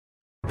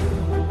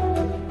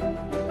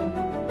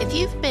If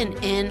you've been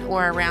in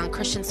or around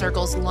Christian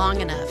circles long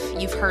enough,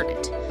 you've heard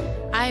it.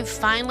 I've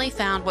finally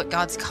found what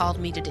God's called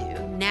me to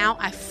do. Now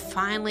I've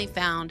finally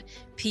found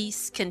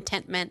peace,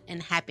 contentment,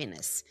 and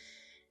happiness.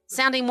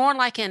 Sounding more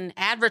like an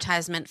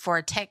advertisement for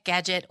a tech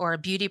gadget or a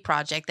beauty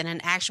project than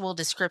an actual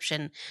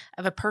description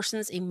of a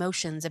person's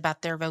emotions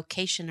about their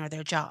vocation or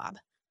their job.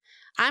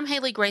 I'm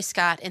Haley Gray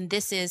Scott, and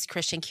this is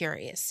Christian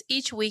Curious.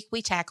 Each week,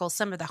 we tackle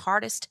some of the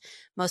hardest,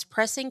 most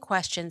pressing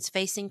questions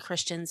facing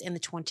Christians in the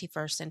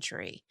 21st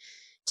century.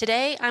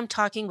 Today, I'm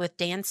talking with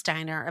Dan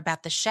Steiner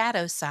about the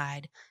shadow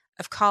side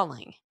of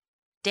calling.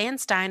 Dan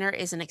Steiner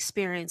is an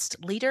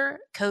experienced leader,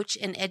 coach,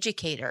 and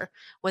educator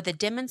with a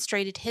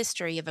demonstrated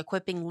history of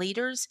equipping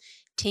leaders,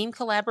 team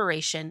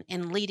collaboration,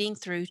 and leading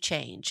through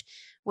change.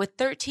 With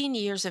 13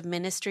 years of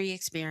ministry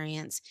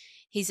experience,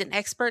 he's an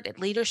expert at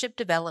leadership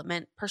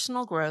development,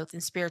 personal growth,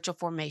 and spiritual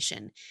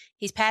formation.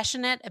 He's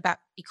passionate about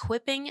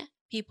equipping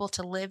people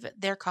to live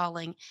their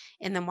calling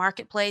in the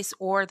marketplace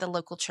or the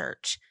local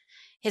church.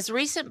 His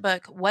recent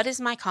book, What is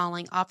My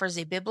Calling?, offers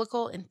a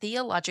biblical and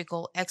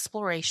theological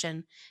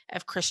exploration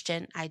of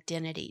Christian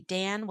identity.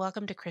 Dan,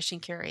 welcome to Christian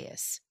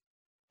Curious.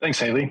 Thanks,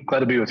 Haley.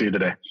 Glad to be with you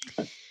today.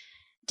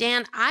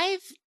 Dan,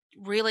 I've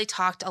really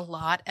talked a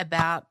lot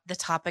about the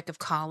topic of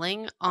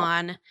calling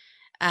on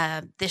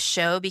this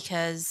show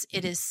because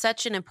it is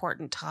such an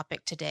important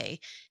topic today.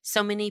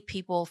 So many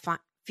people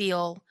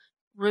feel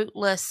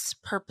rootless,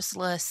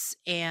 purposeless,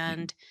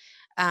 and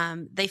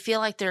they feel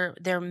like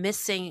they're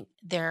missing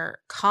their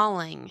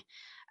calling.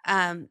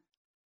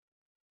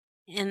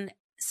 In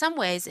some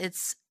ways,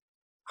 it's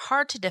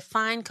hard to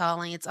define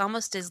calling. It's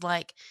almost as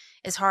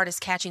hard as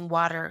catching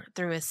water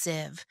through a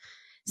sieve.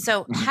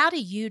 So, how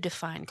do you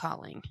define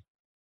calling?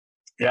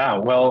 Yeah,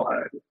 well,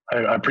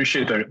 I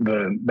appreciate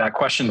that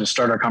question to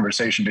start our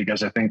conversation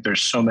because I think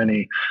there's so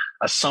many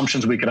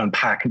assumptions we could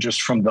unpack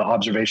just from the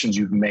observations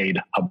you've made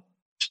of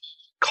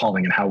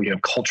calling and how we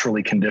have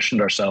culturally conditioned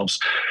ourselves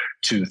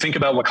to think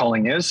about what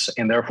calling is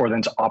and therefore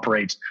then to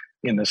operate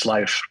in this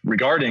life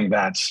regarding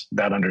that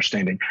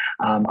understanding.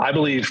 I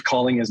believe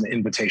calling is an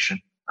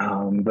invitation.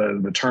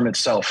 The term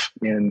itself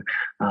in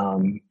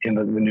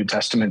the New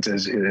Testament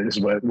is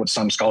what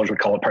some scholars would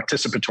call a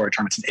participatory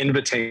term. It's an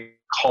invitation,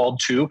 called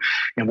to.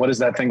 And what is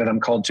that thing that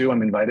I'm called to?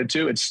 I'm invited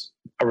to. It's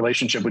a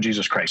relationship with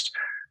Jesus Christ,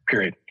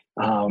 period.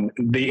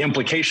 The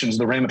implications,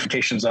 the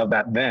ramifications of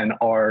that then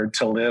are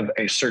to live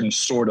a certain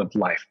sort of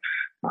life.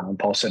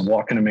 Paul said,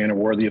 walk in a manner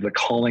worthy of the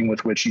calling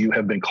with which you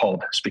have been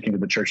called, speaking to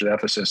the church at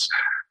Ephesus,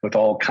 with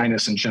all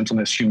kindness and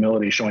gentleness,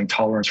 humility, showing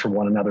tolerance for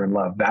one another in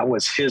love. That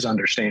was his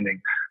understanding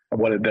of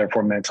what it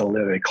therefore meant to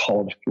live a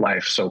called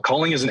life. So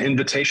calling is an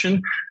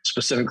invitation,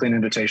 specifically an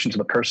invitation to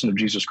the person of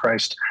Jesus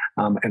Christ,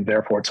 and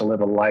therefore to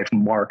live a life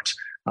marked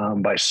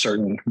by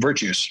certain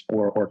virtues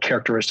or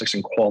characteristics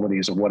and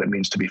qualities of what it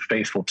means to be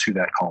faithful to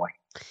that calling.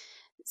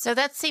 So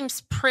that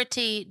seems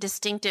pretty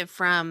distinctive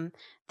from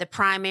the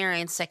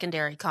primary and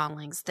secondary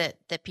callings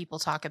that people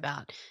talk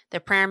about. The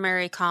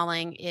primary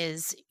calling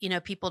is,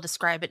 people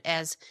describe it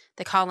as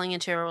the calling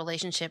into a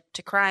relationship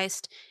to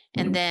Christ.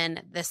 And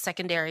then the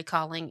secondary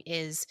calling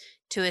is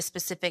to a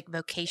specific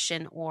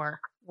vocation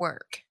or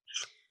work.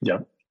 Yeah.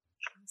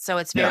 So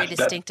it's very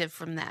distinctive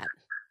from that.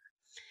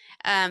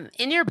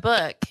 In your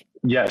book,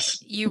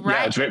 yes, you write.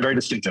 Yeah, it's very, very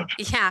distinctive.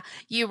 Yeah,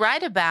 you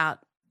write about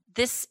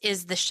this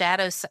is the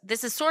shadow.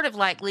 This is sort of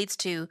like leads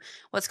to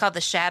what's called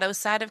the shadow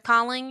side of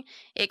calling.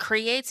 It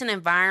creates an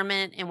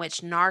environment in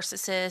which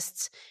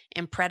narcissists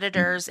and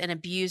predators and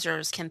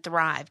abusers can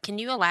thrive. Can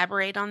you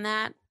elaborate on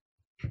that?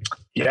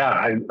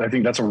 Yeah, I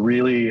think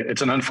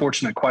it's an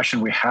unfortunate question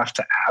we have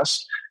to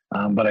ask,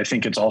 but I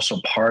think it's also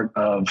part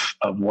of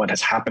what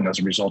has happened as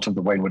a result of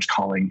the way in which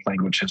calling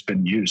language has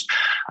been used.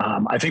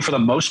 I think for the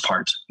most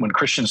part, when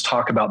Christians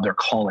talk about their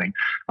calling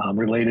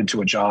related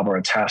to a job or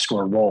a task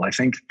or a role, I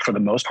think for the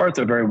most part,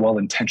 they're very well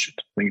intentioned.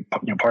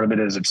 Part of it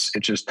is it's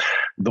just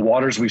the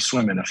waters we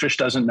swim in. A fish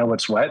doesn't know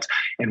it's wet,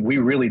 and we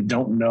really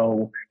don't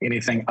know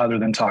anything other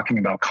than talking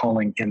about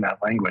calling in that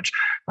language.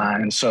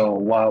 And so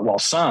while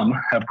some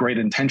have great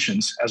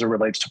intentions as it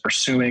relates to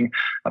pursuing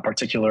a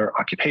particular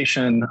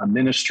occupation, a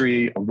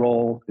ministry, a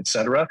role,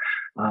 etc.,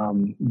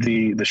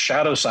 the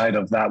shadow side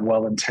of that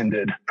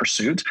well-intended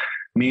pursuit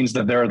means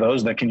that there are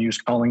those that can use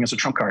calling as a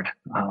trump card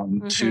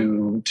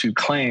to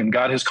claim,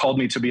 God has called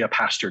me to be a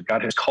pastor.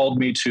 God has called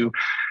me to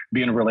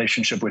be in a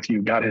relationship with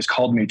you. God has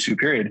called me to,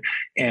 period.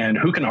 And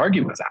who can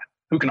argue with that?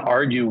 Who can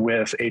argue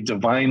with a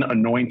divine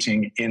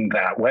anointing in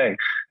that way?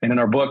 And in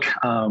our book,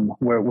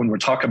 when we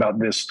talk about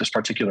this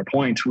particular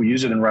point, we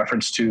use it in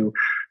reference to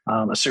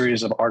a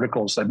series of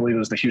articles. I believe it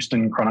was the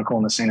Houston Chronicle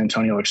and the San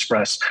Antonio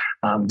Express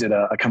did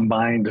a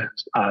combined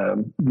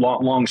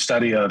long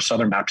study of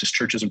Southern Baptist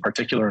churches in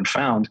particular and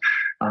found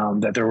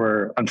that there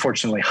were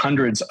unfortunately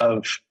hundreds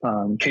of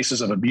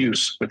cases of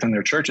abuse within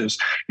their churches.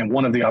 And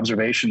one of the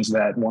observations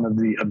that one of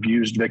the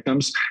abused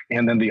victims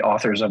and then the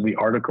authors of the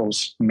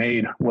articles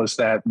made was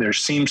that there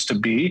seems to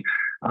be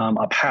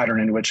a pattern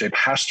in which a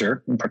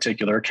pastor in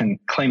particular can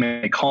claim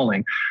a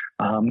calling,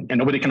 and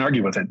nobody can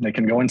argue with it. They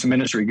can go into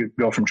ministry,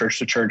 go from church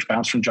to church,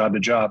 bounce from job to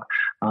job,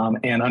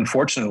 and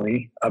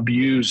unfortunately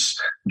abuse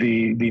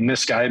the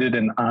misguided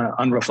and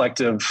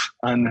unreflective,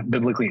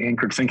 unbiblically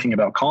anchored thinking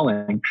about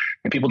calling,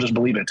 and people just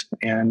believe it,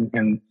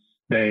 and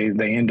they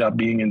end up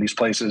being in these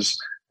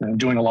places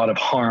doing a lot of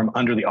harm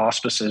under the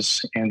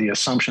auspices and the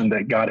assumption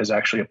that God has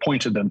actually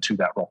appointed them to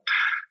that role.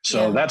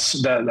 So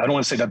that's that. I don't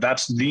want to say that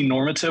that's the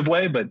normative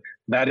way, but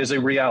that is a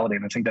reality.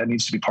 And I think that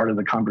needs to be part of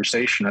the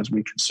conversation as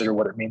we consider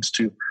what it means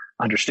to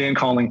understand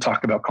calling,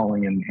 talk about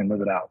calling, and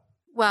live it out.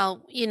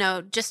 Well,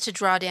 just to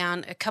draw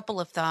down a couple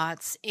of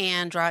thoughts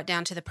and draw it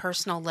down to the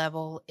personal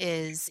level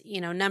is,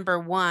 number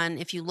one,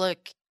 if you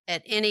look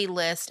at any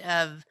list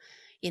of,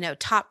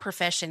 top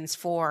professions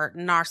for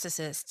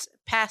narcissists,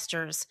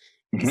 pastors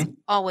is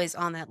always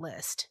on that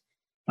list.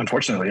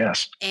 Unfortunately,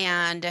 yes.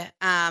 And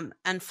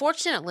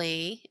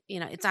unfortunately,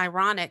 it's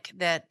ironic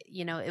that,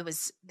 it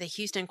was the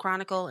Houston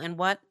Chronicle and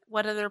what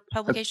other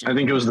publication? I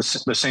think it was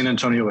the San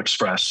Antonio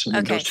Express.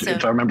 Okay,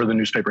 if I remember the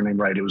newspaper name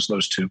right, it was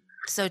those two.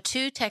 So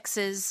two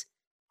Texas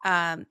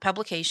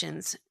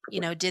publications,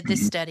 did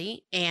this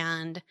study,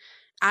 and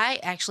I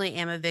actually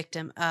am a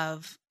victim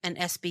of an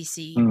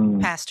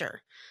SBC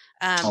pastor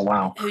Oh,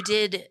 wow. who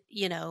did,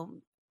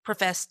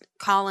 profess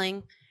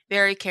calling,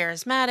 very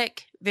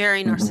charismatic,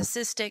 very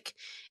narcissistic,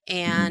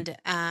 and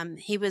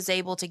he was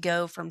able to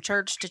go from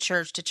church to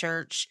church to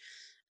church,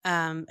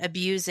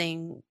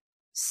 abusing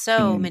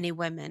so many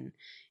women,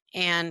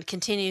 and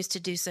continues to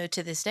do so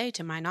to this day,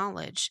 to my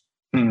knowledge.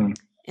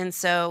 And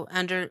so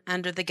under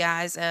the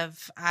guise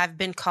of, I've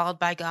been called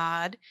by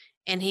God,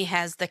 and he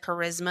has the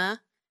charisma,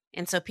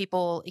 and so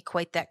people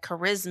equate that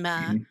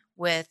charisma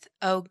with,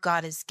 oh,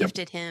 God has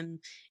gifted him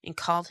and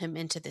called him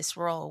into this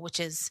role, which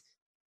is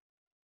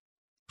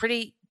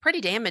pretty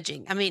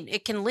damaging. I mean,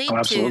 it can lead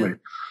to,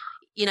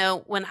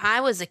 when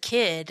I was a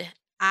kid,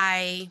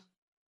 I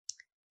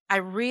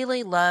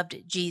really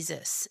loved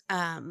Jesus.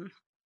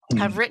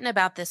 I've written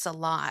about this a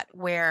lot,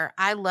 where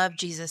I loved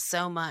Jesus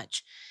so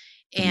much.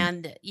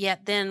 And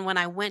yet then when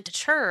I went to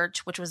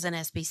church, which was an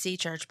SBC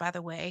church, by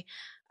the way,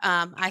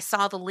 I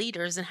saw the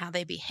leaders and how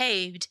they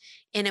behaved,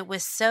 and it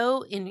was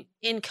so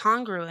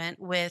incongruent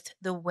with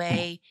the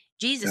way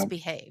Jesus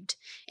behaved.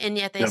 And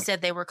yet they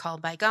said they were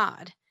called by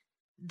God.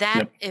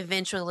 That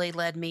eventually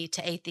led me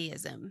to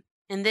atheism,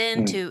 and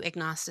then to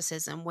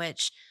agnosticism,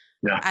 which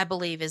I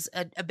believe is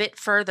a bit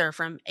further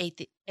from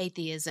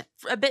atheism,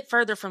 a bit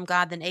further from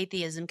God than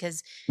atheism,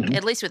 because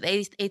at least with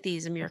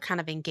atheism, you're kind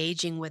of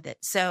engaging with it.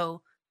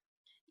 So,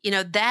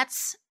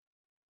 that's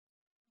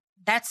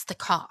the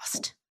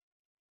cost.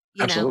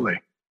 Absolutely.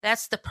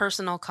 That's the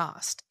personal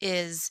cost,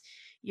 is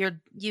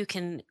you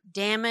can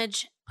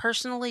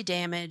personally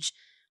damage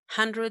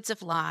hundreds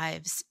of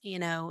lives,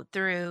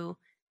 through,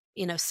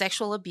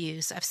 sexual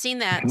abuse. I've seen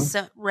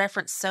that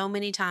referenced so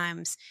many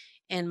times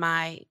in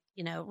my,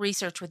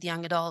 research with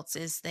young adults,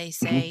 is they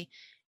say,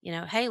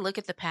 hey, look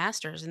at the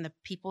pastors and the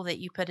people that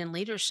you put in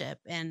leadership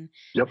and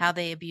how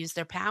they abuse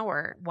their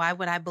power. Why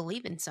would I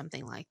believe in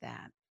something like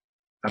that?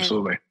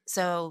 Absolutely. And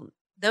so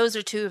those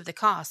are two of the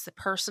costs: the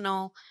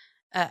personal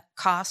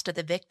cost of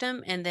the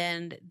victim, and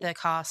then the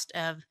cost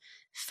of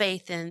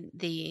faith in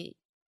the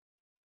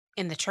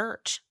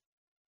church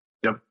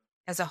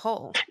as a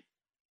whole.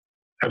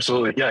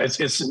 Absolutely. Yeah.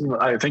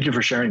 I thank you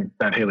for sharing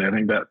that, Haley. I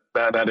think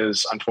that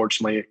is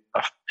unfortunately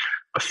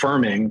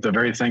affirming the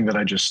very thing that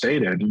I just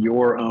stated,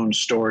 your own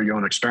story, your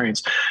own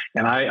experience.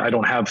 And I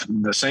don't have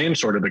the same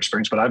sort of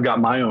experience, but I've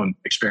got my own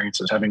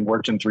experiences, having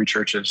worked in 3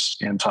 churches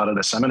and taught at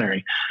a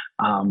seminary.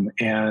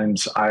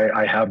 And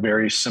I have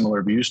very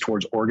similar views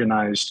towards the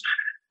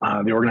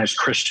organized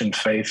Christian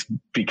faith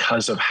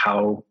because of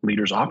how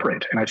leaders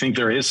operate. And I think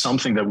there is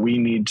something that we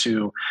need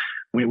to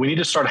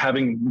start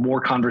having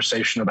more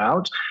conversation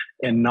about,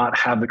 and not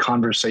have the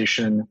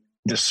conversation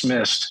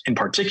dismissed, in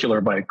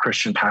particular by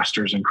Christian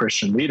pastors and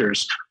Christian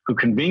leaders who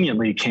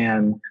conveniently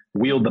can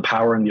wield the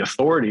power and the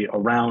authority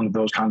around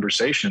those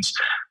conversations.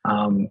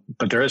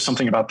 But there is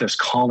something about this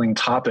calling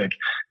topic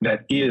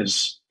that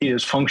is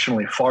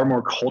functionally far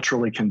more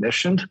culturally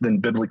conditioned than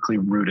biblically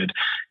rooted.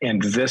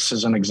 And this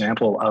is an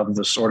example of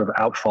the sort of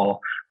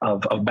outfall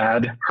of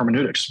bad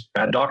hermeneutics,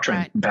 bad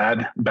doctrine,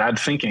 bad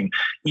thinking.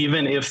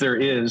 Even if there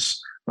is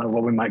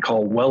what we might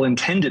call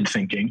well-intended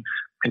thinking,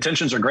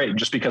 intentions are great.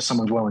 Just because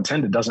someone's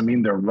well-intended doesn't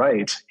mean they're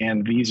right.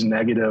 And these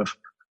negative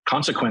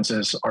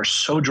consequences are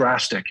so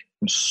drastic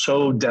and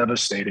so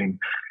devastating.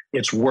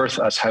 It's worth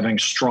us having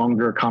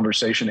stronger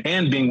conversation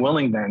and being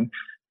willing then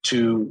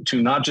to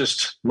not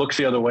just look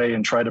the other way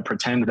and try to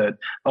pretend that,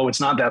 oh,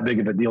 it's not that big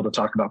of a deal to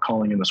talk about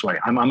calling in this way.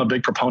 I'm a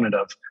big proponent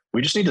of,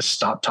 we just need to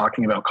stop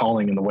talking about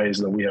calling in the ways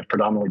that we have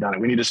predominantly done it.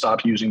 We need to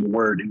stop using the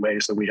word in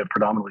ways that we have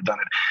predominantly done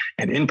it.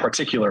 And in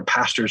particular,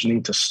 pastors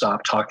need to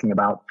stop talking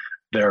about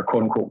their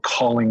quote unquote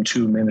calling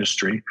to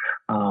ministry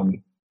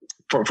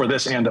for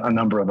this and a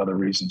number of other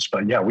reasons.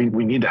 But yeah, we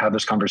need to have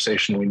this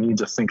conversation. We need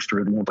to think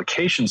through the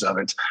implications of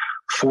it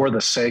for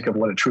the sake of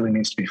what it truly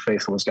means to be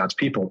faithful as God's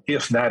people,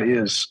 if that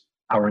is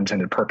our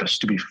intended purpose,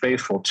 to be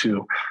faithful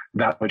to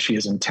that which he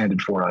has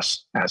intended for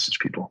us as his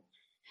people.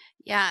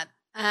 Yeah.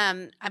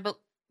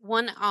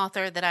 One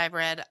author that I've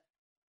read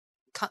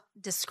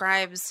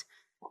describes,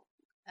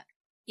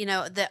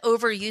 the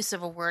overuse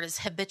of a word as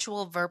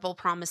habitual verbal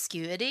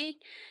promiscuity.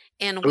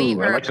 And I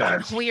like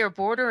that. we are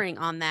bordering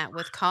on that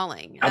with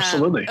calling.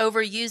 Absolutely.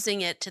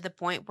 Overusing it to the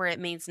point where it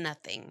means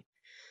nothing.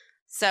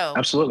 So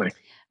absolutely.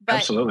 But,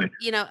 absolutely.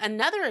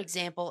 Another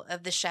example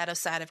of the shadow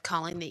side of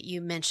calling that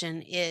you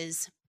mentioned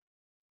is,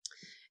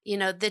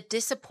 the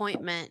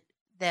disappointment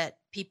that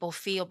people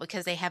feel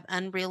because they have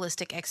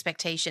unrealistic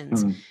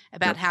expectations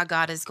about how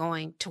God is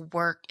going to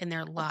work in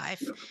their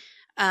life.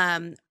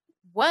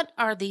 What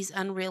are these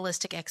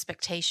unrealistic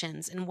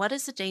expectations, and what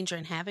is the danger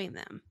in having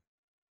them?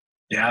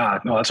 Yeah,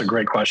 no, that's a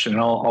great question.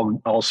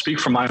 And I'll speak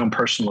from my own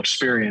personal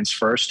experience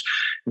first,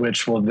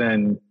 which will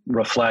then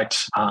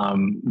reflect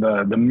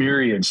the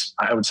myriads,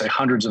 I would say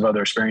hundreds of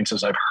other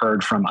experiences I've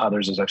heard from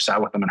others as I've sat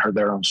with them and heard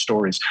their own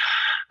stories.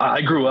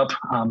 I grew up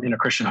in a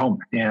Christian home,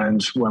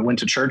 and when I went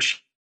to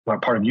church,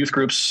 part of youth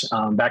groups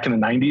back in the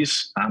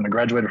 90s. I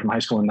graduated from high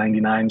school in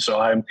 99. So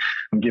I'm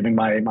giving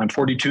I'm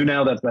 42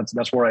 now.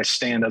 That's where I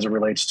stand as it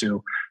relates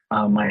to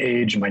my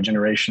age and my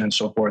generation and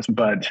so forth.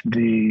 But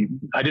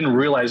I didn't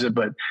realize it,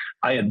 but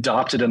I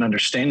adopted an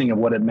understanding of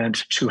what it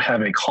meant to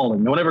have a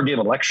calling. No one ever gave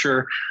a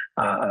lecture,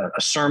 a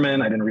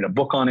sermon. I didn't read a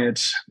book on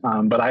it.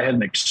 But I had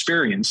an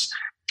experience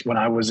when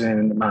I was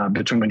in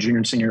between my junior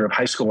and senior year of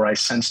high school where I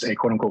sensed a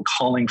quote unquote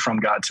calling from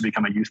God to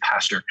become a youth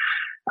pastor.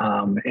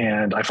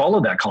 And I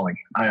followed that calling.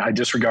 I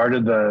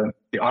disregarded the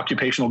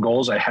occupational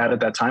goals I had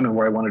at that time and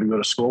where I wanted to go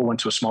to school, went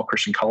to a small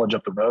Christian college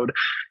up the road,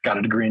 got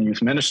a degree in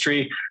youth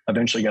ministry,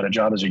 eventually got a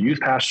job as a youth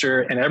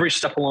pastor. And every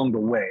step along the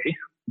way,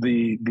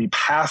 the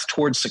path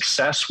towards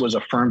success was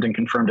affirmed and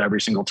confirmed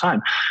every single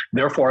time.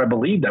 Therefore, I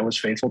believed I was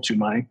faithful to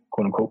my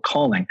quote unquote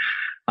calling.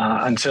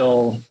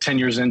 Until 10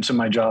 years into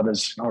my job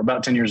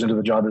about 10 years into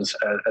the job as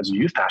a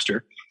youth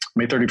pastor.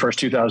 May 31st,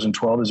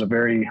 2012 is a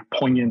very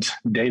poignant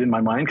date in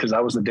my mind because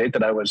that was the date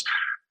that I was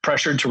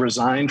pressured to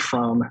resign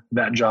from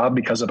that job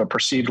because of a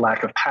perceived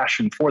lack of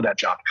passion for that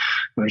job.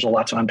 And there's a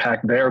lot to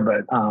unpack there,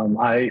 but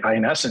I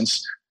in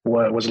essence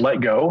was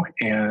let go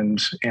and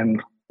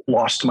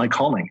lost my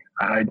calling.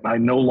 I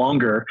no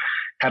longer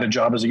had a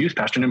job as a youth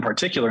pastor, and in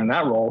particular in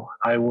that role,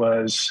 I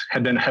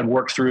had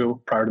worked through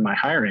prior to my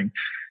hiring,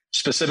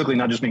 specifically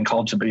not just being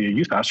called to be a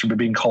youth pastor, but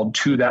being called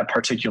to that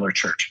particular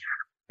church.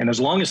 And as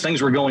long as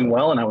things were going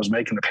well and I was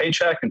making the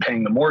paycheck and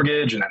paying the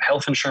mortgage and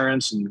health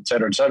insurance and et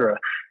cetera,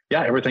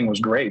 yeah, everything was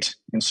great.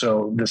 And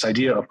so this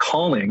idea of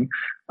calling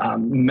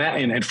met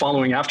and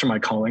following after my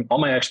calling, all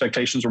my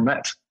expectations were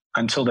met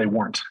until they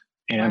weren't.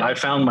 And I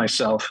found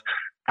myself,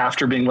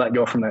 after being let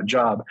go from that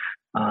job,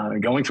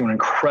 going through an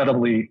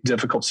incredibly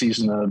difficult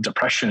season of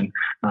depression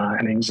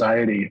and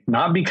anxiety,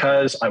 not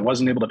because I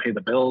wasn't able to pay the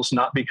bills,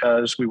 not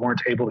because we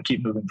weren't able to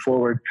keep moving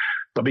forward,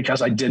 but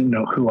because I didn't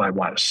know who I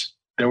was.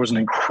 There was an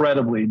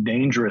incredibly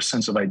dangerous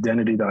sense of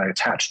identity that I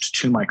attached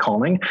to my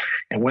calling.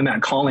 And when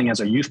that calling as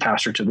a youth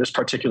pastor to this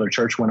particular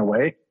church went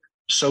away,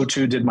 so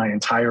too did my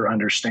entire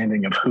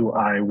understanding of who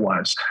I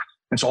was.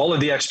 And so all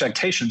of the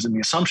expectations and the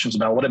assumptions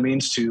about what it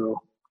means to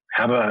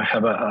have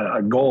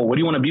a goal. What do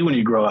you want to be when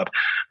you grow up?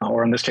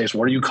 Or in this case,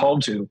 what are you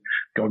called to?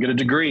 Go get a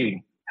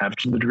degree.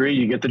 After the degree,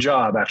 you get the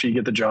job. After you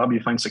get the job, you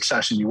find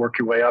success and you work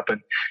your way up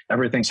and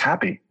everything's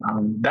happy.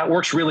 That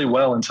works really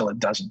well until it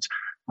doesn't.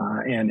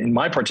 And in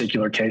my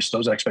particular case,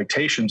 those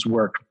expectations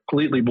were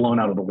completely blown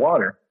out of the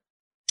water,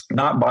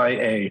 not by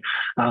a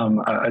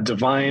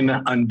divine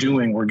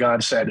undoing where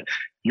God said,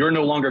 you're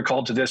no longer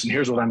called to this and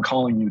here's what I'm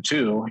calling you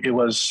to. It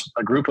was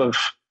a group of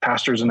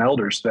pastors and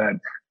elders that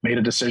made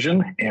a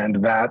decision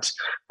and that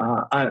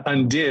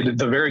undid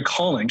the very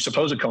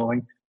supposed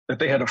calling that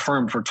they had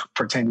affirmed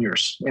for 10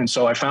 years. And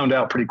so I found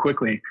out pretty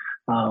quickly,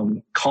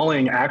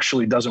 calling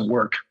actually doesn't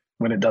work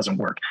when it doesn't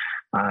work.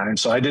 And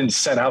so I didn't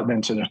set out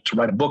then to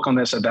write a book on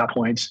this at that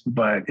point,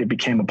 but it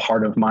became a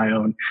part of my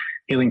own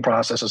healing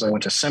process as I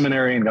went to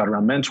seminary and got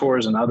around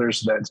mentors and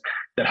others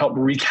that helped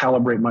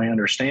recalibrate my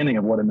understanding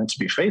of what it meant to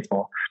be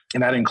faithful.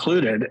 And that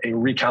included a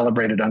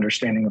recalibrated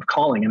understanding of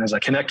calling. And as I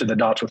connected the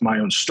dots with my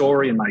own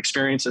story and my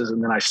experiences,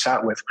 and then I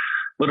sat with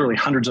literally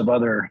hundreds of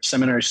other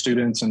seminary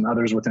students and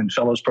others within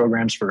fellows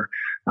programs for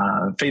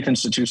faith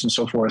institutes and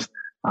so forth,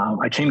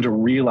 I came to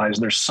realize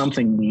there's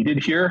something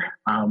needed here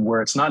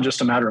where it's not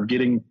just a matter of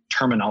getting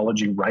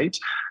terminology right,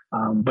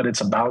 but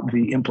it's about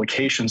the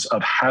implications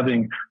of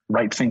having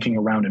right thinking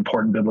around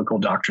important biblical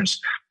doctrines.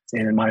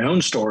 And in my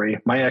own story,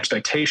 my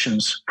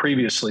expectations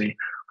previously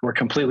were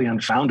completely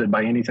unfounded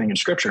by anything in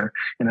Scripture.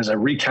 And as I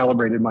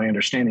recalibrated my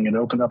understanding, it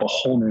opened up a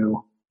whole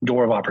new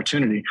door of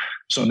opportunity.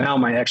 So now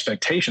my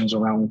expectations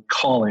around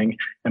calling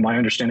and my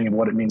understanding of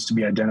what it means to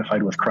be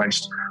identified with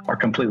Christ are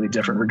completely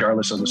different,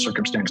 regardless of the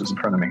circumstances in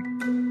front of me.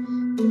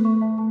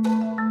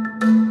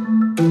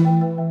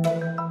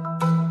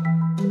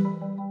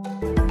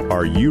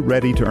 Are you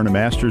ready to earn a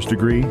master's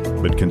degree,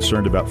 but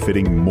concerned about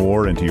fitting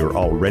more into your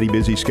already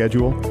busy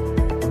schedule?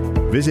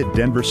 Visit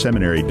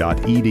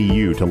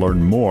denverseminary.edu to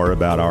learn more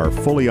about our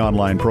fully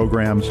online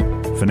programs,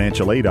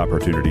 financial aid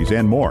opportunities,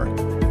 and more.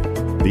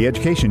 The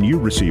education you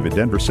receive at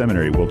Denver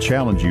Seminary will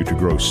challenge you to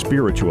grow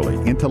spiritually,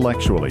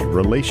 intellectually,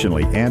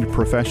 relationally, and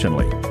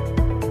professionally.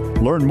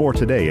 Learn more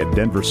today at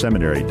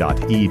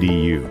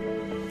denverseminary.edu.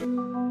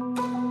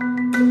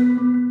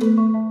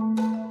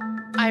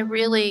 I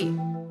really,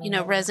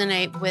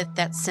 resonate with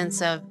that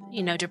sense of,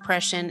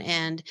 depression.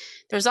 And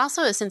there's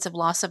also a sense of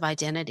loss of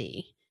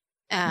identity.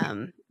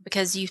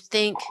 Because you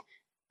think,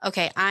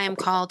 okay, I am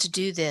called to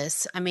do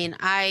this. I mean,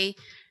 I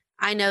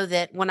know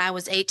that when I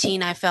was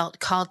 18, I felt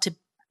called to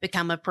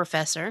become a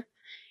professor.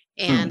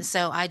 And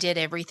so I did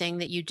everything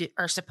that you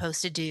are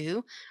supposed to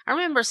do. I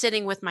remember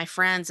sitting with my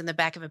friends in the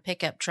back of a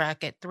pickup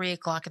truck at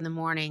 3:00 in the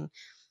morning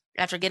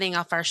after getting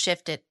off our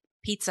shift at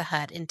Pizza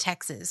Hut in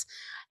Texas.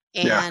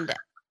 And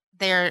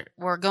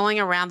we're going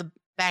around the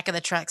back of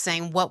the truck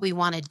saying what we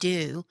want to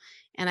do.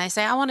 And I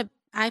say,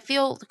 I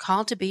feel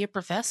called to be a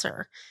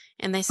professor.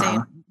 And they say,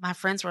 my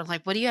friends were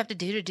like, what do you have to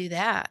do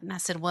that? And I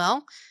said,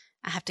 well,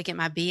 I have to get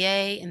my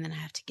BA, and then I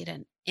have to get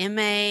an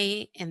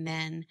MA, and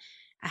then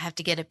I have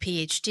to get a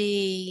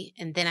PhD,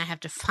 and then I have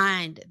to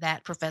find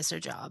that professor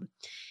job.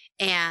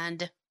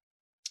 And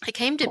it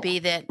came to be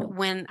that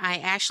when I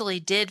actually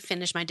did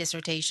finish my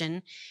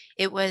dissertation,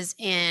 it was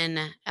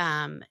in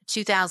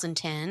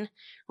 2010,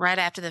 right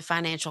after the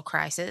financial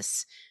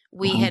crisis.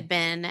 We had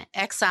been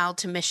exiled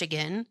to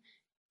Michigan,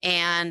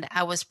 and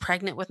I was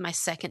pregnant with my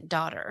second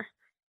daughter.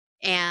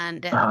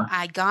 And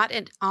I got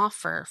an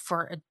offer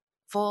for a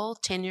full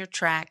tenure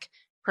track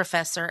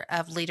professor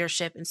of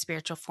leadership and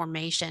spiritual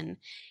formation.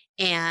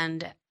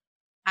 And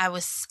I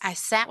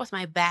sat with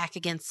my back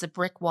against the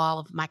brick wall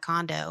of my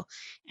condo,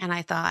 and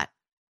I thought,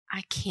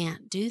 I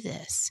can't do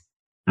this.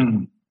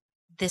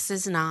 This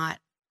is not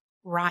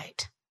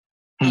right.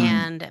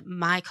 And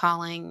my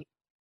calling,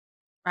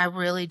 I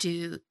really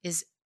do,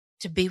 is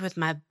to be with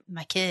my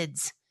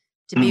kids,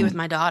 to be with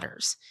my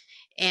daughters.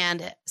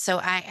 And so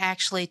I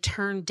actually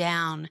turned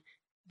down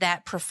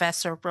that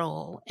professor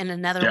role, and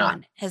another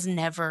one has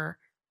never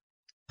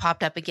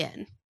popped up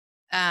again.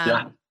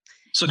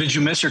 So did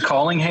you miss your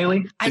calling,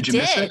 Haley? Did you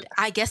miss it?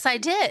 I guess I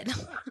did.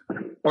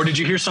 Or did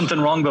you hear something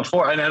wrong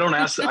before? And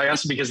I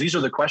ask because these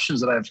are the questions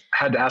that I've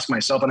had to ask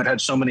myself, and I've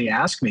had so many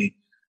ask me.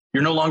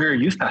 You're no longer a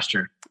youth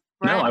pastor.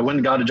 Right. No, I went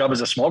and got a job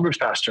as a small groups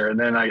pastor. And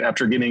then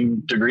after getting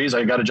degrees,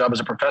 I got a job as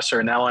a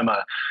professor. And now I'm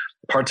a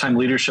part-time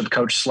leadership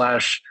coach /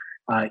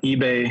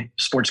 eBay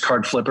sports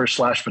card flipper /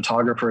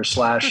 photographer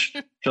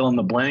 / fill in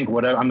the blank,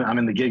 whatever. I'm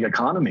in the gig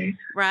economy.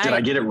 Right. Did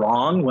I get it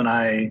wrong when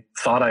I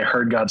thought I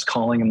heard God's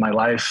calling in my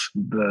life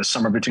the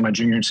summer between my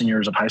junior and senior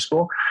years of high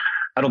school?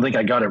 I don't think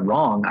I got it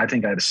wrong. I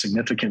think I had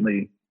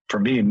significantly, for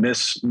me, a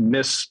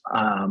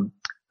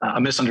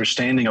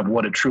misunderstanding of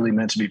what it truly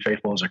meant to be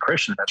faithful as a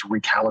Christian. That's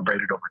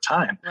recalibrated over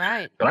time.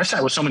 Right. But I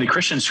sat with so many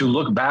Christians who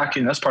look back,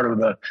 and that's part of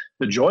the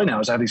joy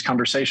now is I have these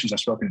conversations. I've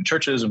spoken in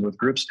churches and with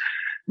groups.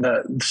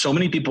 So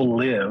many people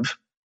live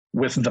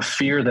with the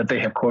fear that they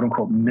have, quote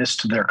unquote,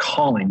 missed their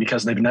calling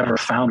because they've never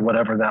found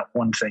whatever that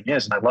one thing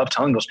is. And I love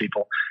telling those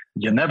people,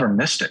 you never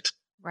missed it.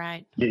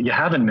 Right. You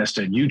haven't missed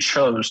it. You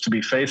chose to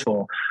be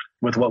faithful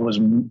with what was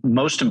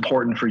most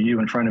important for you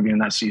in front of you in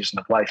that season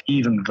of life,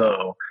 even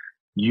though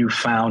you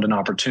found an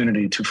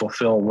opportunity to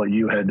fulfill what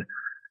you had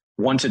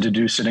wanted to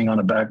do sitting on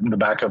the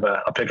back of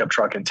a pickup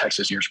truck in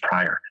Texas years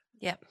prior.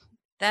 Yep.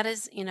 That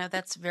is,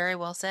 that's very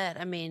well said.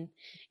 I mean,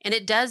 and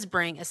it does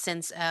bring a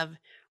sense of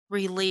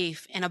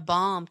relief and a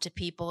balm to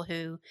people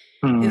who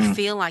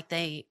feel like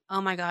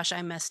oh my gosh,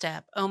 I messed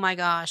up. Oh my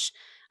gosh,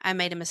 I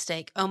made a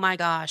mistake. Oh my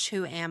gosh,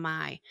 who am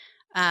I?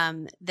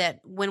 That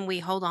when we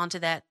hold on to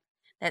that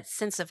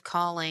sense of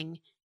calling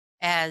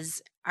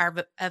as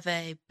of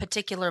a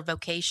particular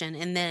vocation,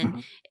 and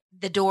then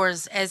the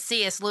doors, as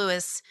C.S.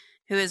 Lewis,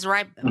 who is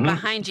right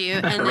behind you,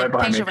 and right the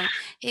picture,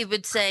 he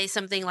would say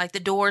something like the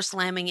door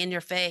slamming in your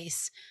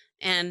face.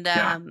 And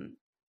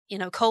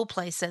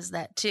Coldplay says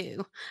that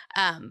too.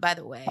 By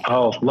the way,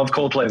 love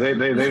Coldplay.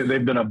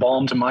 They've been a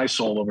balm to my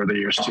soul over the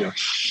years too.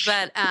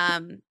 But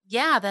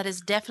that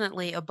is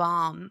definitely a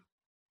balm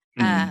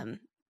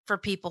for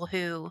people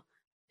who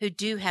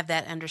do have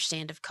that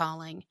understand of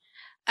calling.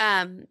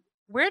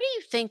 Where do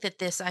you think that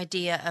this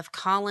idea of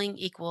calling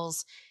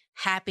equals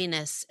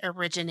happiness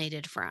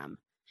originated from?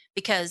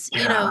 Because,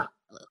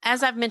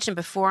 as I've mentioned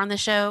before on the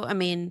show, I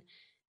mean,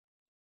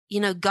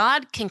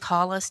 God can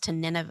call us to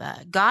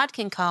Nineveh. God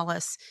can call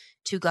us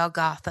to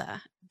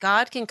Golgotha.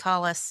 God can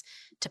call us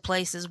to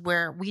places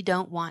where we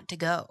don't want to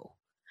go.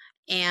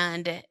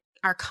 And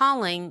our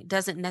calling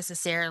doesn't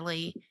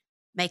necessarily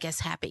make us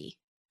happy.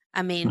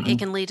 I mean, it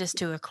can lead us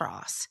to a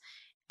cross.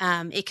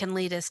 It can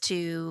lead us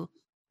to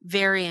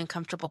very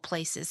uncomfortable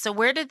places. So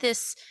where did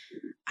this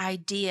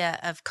idea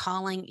of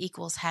calling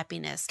equals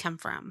happiness come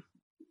from?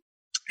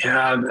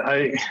 Yeah,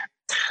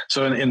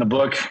 so in the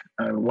book,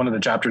 one of the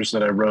chapters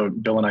that I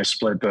wrote, Bill and I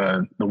split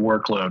the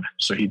workload.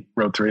 So he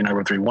wrote 3 and I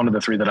wrote 3. One of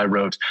the 3 that I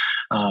wrote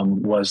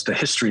was the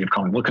history of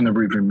calling. Look in the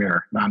rearview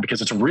mirror,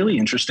 because it's a really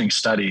interesting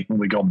study when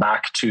we go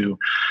back to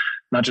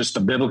not just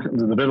the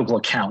biblical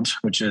account,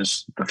 which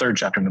is the third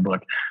chapter in the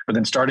book, but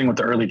then starting with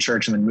the early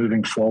church and then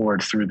moving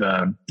forward through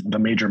the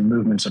major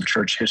movements of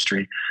church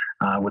history,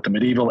 with the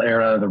medieval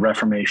era, the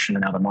Reformation,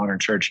 and now the modern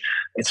church.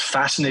 It's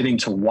fascinating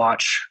to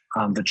watch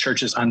the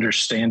church's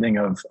understanding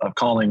of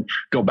calling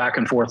go back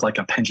and forth like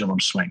a pendulum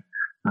swing.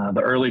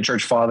 The early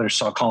church fathers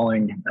saw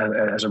calling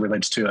as it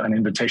relates to an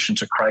invitation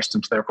to Christ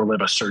and to therefore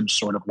live a certain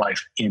sort of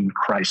life in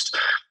Christ.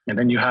 And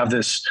then you have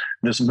this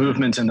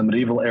movement in the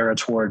medieval era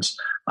towards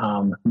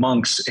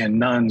monks and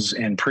nuns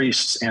and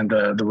priests, and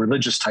the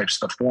religious types,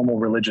 the formal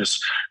religious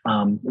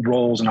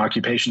roles and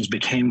occupations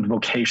became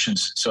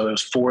vocations. So it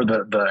was for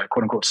the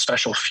quote unquote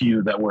special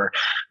few that were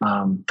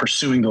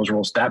pursuing those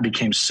roles. That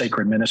became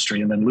sacred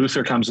ministry. And then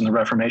Luther comes in the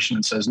Reformation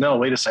and says, no,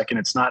 wait a second.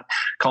 It's not,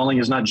 calling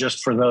is not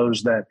just for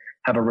those that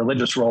have a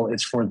religious role.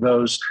 It's for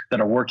those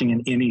that are working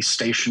in any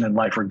station in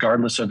life,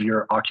 regardless of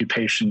your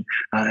occupation.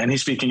 And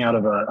he's speaking out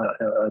of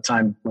a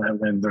time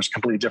when there's a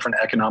completely different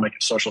economic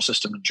and social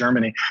system in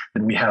Germany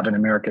than we have in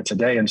America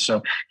today. And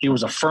so he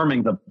was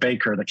affirming the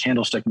baker, the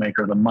candlestick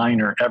maker, the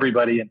miner,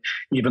 everybody, and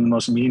even the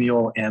most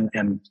menial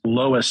and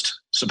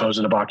lowest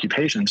supposed of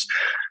occupations.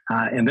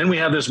 And then we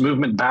have this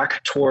movement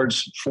back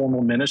towards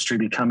formal ministry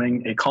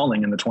becoming a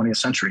calling in the 20th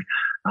century.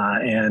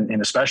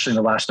 And especially in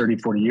the last 30,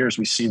 40 years,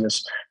 we see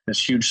this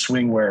huge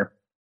swing where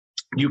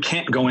you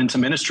can't go into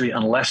ministry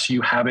unless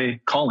you have a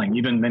calling.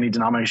 Even many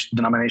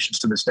denominations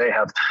to this day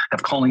have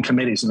calling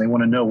committees, and they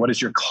want to know what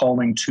is your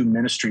calling to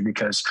ministry,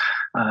 because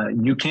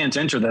you can't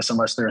enter this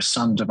unless there is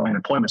some divine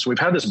appointment. So we've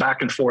had this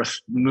back and forth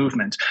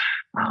movement.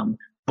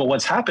 But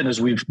what's happened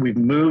is we've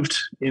moved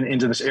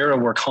into this era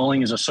where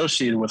calling is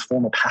associated with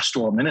formal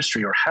pastoral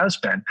ministry, or has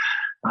been.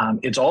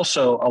 It's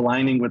also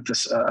aligning with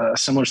this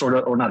similar sort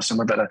of, or not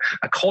similar, but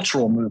a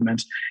cultural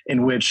movement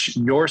in which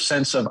your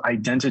sense of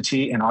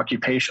identity and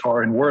occupation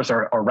or in worth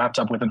are wrapped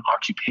up with an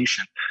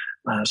occupation.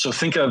 So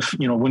think of,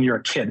 when you're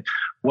a kid,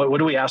 what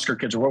do we ask our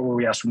kids, or what were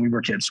we asked when we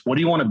were kids? What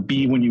do you want to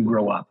be when you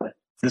grow up?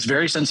 This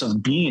very sense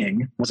of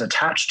being was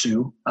attached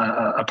to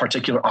a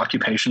particular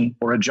occupation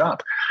or a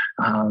job.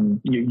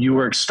 You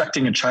were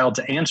expecting a child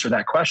to answer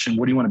that question,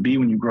 what do you want to be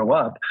when you grow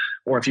up?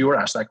 Or if you were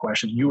asked that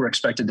question, you were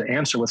expected to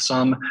answer with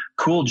some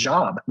cool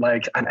job,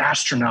 like an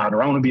astronaut,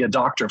 or I want to be a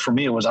doctor. For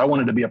me, it was, I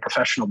wanted to be a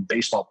professional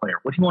baseball player.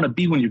 What do you want to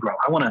be when you grow up?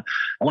 I want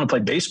to play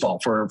baseball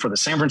for the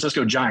San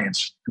Francisco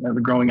Giants.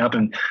 Growing up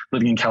and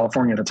living in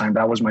California at the time,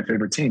 that was my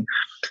favorite team.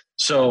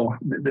 So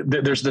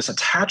there's this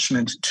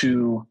attachment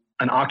to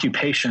an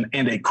occupation,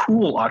 and a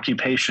cool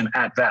occupation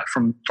at that,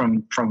 from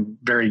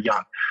very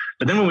young.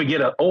 But then when we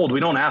get old, we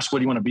don't ask, what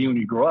do you want to be when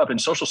you grow up? In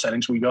social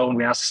settings, we go and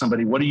we ask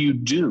somebody, what do you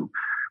do?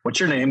 What's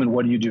your name and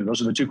what do you do?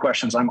 Those are the two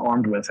questions I'm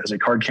armed with as a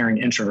card-carrying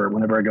introvert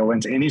whenever I go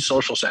into any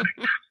social setting,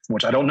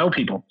 which I don't know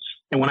people.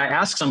 And when I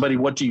ask somebody,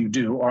 what do you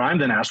do? Or I'm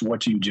then asked, what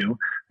do you do?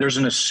 There's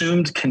an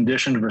assumed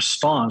conditioned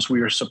response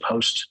we are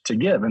supposed to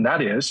give. And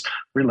that is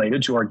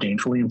related to our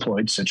gainfully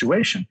employed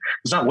situation.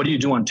 It's not, what do you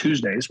do on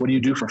Tuesdays? What do you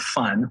do for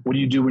fun? What do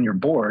you do when you're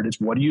bored? It's,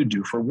 what do you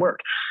do for work?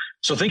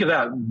 So think of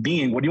that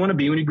being, what do you want to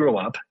be when you grow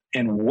up?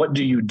 And what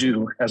do you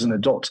do as an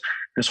adult?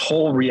 This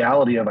whole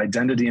reality of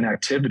identity and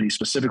activity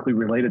specifically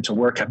related to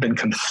work have been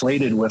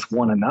conflated with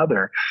one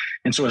another.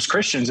 And so as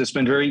Christians, it's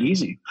been very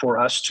easy for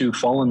us to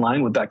fall in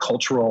line with that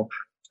cultural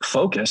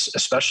focus,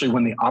 especially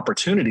when the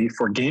opportunity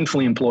for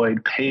gainfully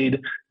employed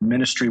paid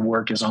ministry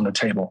work is on the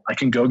table. I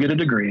can go get a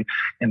degree,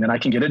 and then I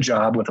can get a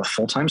job with a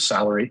full-time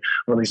salary,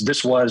 or at least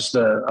this was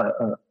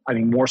I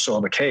think more so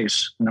of a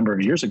case a number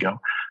of years ago.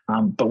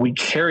 But we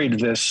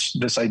carried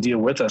this idea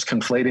with us,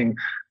 conflating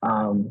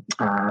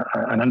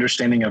an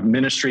understanding of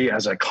ministry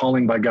as a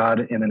calling by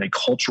God and then a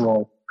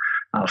cultural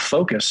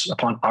focus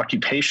upon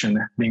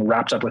occupation being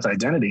wrapped up with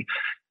identity.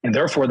 And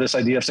therefore, this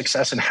idea of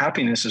success and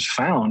happiness is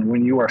found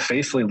when you are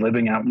faithfully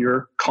living out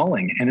your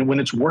calling, and when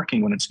it's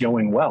working, when it's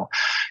going well.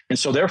 And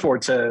so therefore,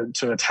 to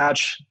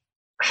attach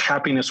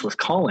happiness with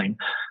calling,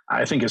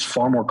 I think is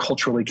far more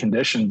culturally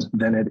conditioned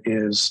than it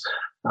is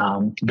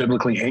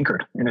biblically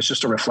anchored. And it's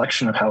just a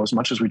reflection of how, as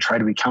much as we try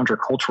to be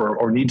countercultural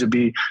or need to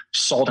be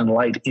salt and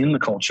light in the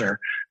culture,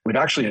 we've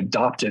actually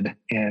adopted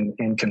and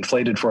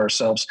conflated for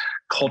ourselves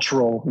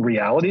cultural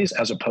realities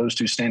as opposed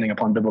to standing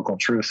upon biblical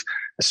truth,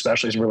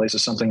 especially as it relates to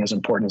something as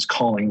important as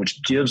calling,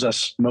 which gives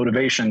us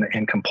motivation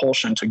and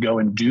compulsion to go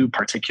and do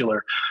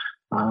particular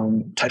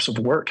types of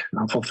work,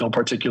 fulfill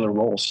particular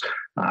roles.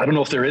 I don't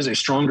know if there is a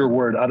stronger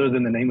word other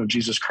than the name of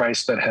Jesus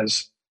Christ that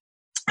has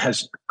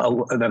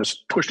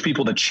pushed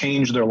people to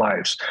change their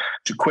lives,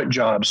 to quit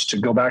jobs, to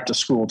go back to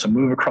school, to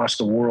move across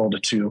the world,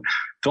 to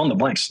fill in the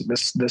blanks.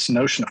 This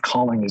notion of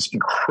calling is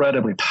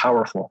incredibly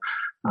powerful.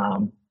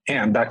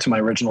 And back to my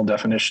original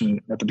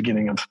definition at the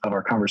beginning of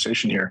our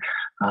conversation here,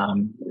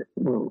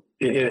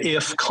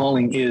 if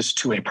calling is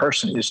to a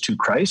person, is to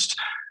Christ,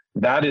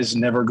 that is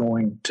never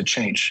going to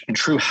change. And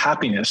true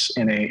happiness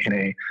in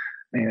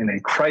a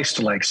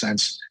Christ-like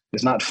sense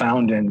is not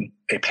found in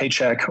a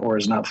paycheck or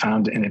is not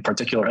found in a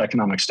particular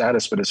economic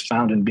status, but is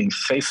found in being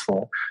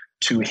faithful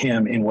to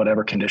him in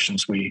whatever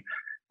conditions we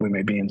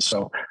may be in.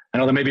 So I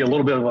know that may be a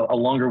little bit of a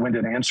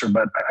longer-winded answer,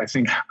 but I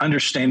think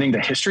understanding the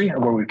history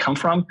of where we come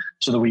from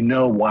so that we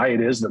know why it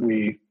is that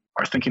we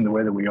are thinking the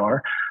way that we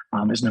are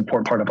is an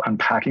important part of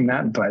unpacking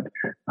that. But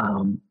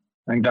I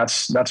think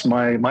that's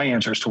my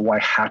answer as to why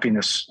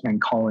happiness and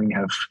calling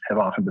have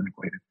often been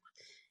equated.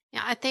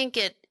 Yeah, I think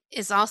it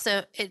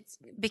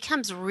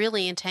becomes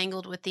really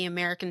entangled with the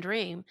American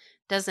dream,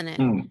 doesn't it?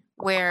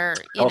 Where,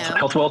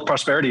 health, wealth,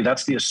 prosperity,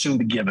 that's the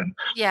assumed given.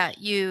 Yeah,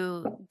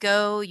 you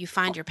go, you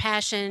find your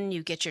passion,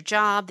 you get your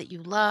job that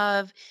you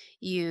love,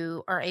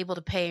 you are able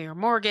to pay your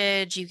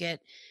mortgage, you get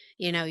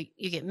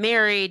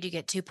married, you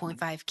get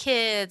 2.5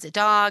 kids, a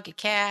dog, a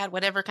cat,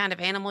 whatever kind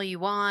of animal you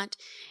want,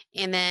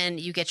 and then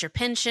you get your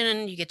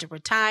pension, you get to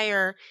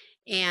retire,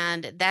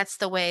 and that's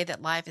the way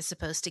that life is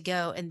supposed to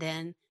go, and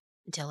then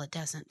until it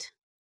doesn't.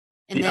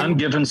 And the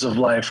ungivens of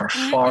life are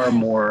far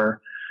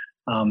more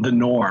the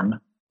norm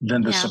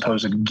than the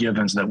supposed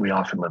givens that we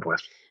often live with.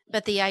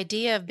 But the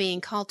idea of being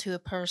called to a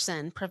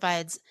person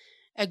provides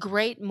a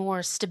great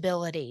more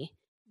stability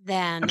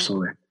than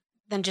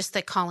just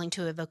the calling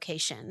to a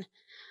vocation.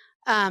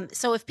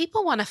 So if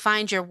people want to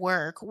find your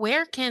work,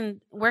 where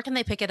can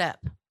they pick it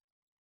up?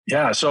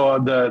 Yeah, so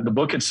the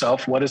book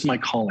itself, What is My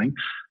Calling?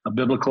 A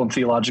Biblical and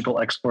Theological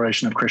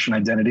Exploration of Christian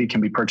Identity,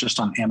 can be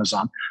purchased on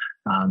Amazon.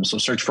 So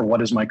search for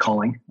What is My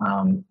Calling?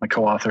 My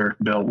co-author,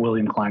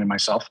 William Klein, and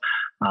myself.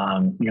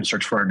 You can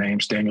search for our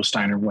names, Daniel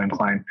Steiner, William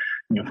Klein,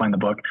 and you'll find the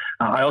book.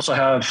 I also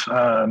have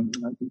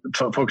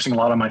focusing a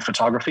lot on my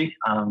photography.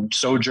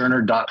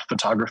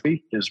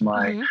 Sojourner.photography is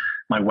my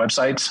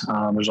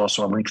website. There's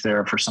also a link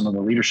there for some of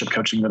the leadership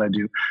coaching that I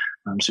do.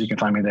 So you can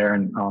find me there.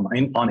 And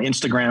on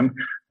Instagram,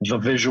 The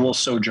Visual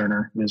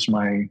Sojourner is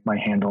my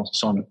handle.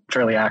 So I'm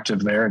fairly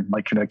active there and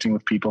like connecting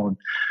with people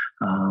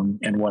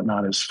and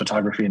whatnot, as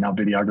photography and now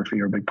videography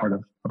are a big part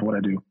of what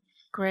I do.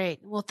 Great.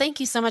 Well, thank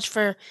you so much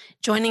for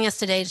joining us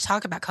today to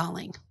talk about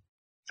calling.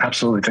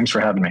 Absolutely. Thanks for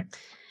having me.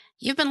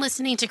 You've been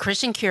listening to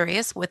Christian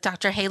Curious with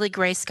Dr. Haley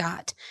Gray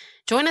Scott.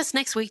 Join us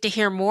next week to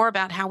hear more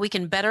about how we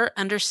can better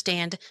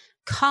understand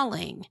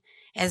calling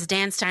as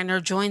Dan Steiner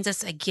joins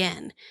us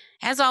again.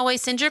 As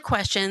always, send your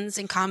questions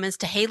and comments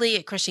to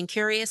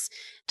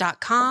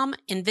haley@christiancurious.com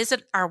and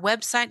visit our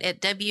website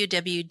at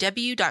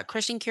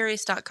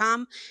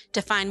www.christiancurious.com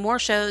to find more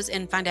shows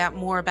and find out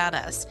more about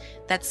us.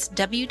 That's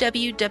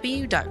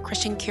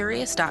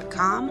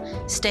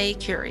www.christiancurious.com. Stay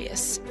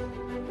curious.